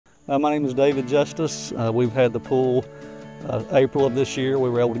My name is David Justice. We've had the pool April of this year. We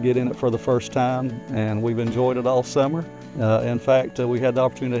were able to get in it for the first time, and we've enjoyed it all summer. In fact, we had the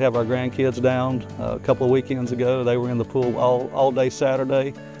opportunity to have our grandkids down a couple of weekends ago. They were in the pool all day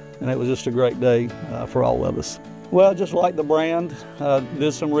Saturday, and it was just a great day for all of us. Well, just like the brand,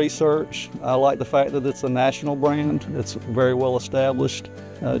 did some research. I like the fact that it's a national brand. It's very well established.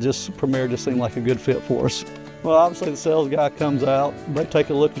 Premier just seemed like a good fit for us. Well, obviously the sales guy comes out, they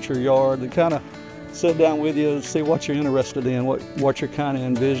take a look at your yard, they kind of sit down with you and see what you're interested in, what you're kind of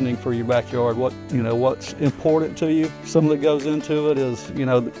envisioning for your backyard, what's important to you. Some that goes into it is,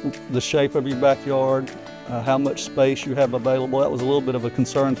 the shape of your backyard, how much space you have available. That was a little bit of a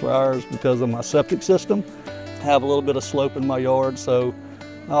concern for ours because of my septic system. I have a little bit of slope in my yard, so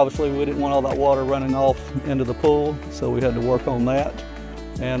obviously we didn't want all that water running off into the pool, so we had to work on that.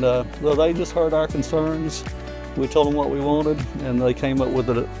 And they just heard our concerns. We told them what we wanted, and they came up with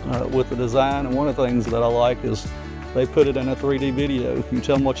the design. And one of the things that I like is they put it in a 3D video. You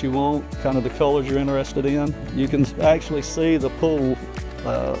tell them what you want, kind of the colors you're interested in. You can actually see the pool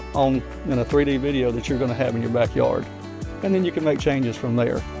in a 3D video that you're going to have in your backyard, and then you can make changes from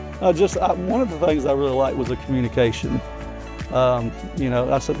there. One of the things I really liked was the communication.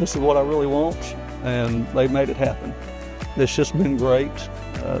 I said, this is what I really want, and they made it happen. It's just been great.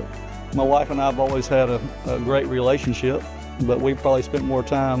 My wife and I have always had a great relationship, but we probably spent more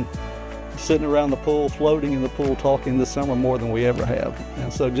time sitting around the pool, floating in the pool, talking this summer more than we ever have.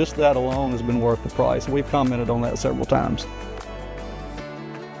 And so just that alone has been worth the price. We've commented on that several times.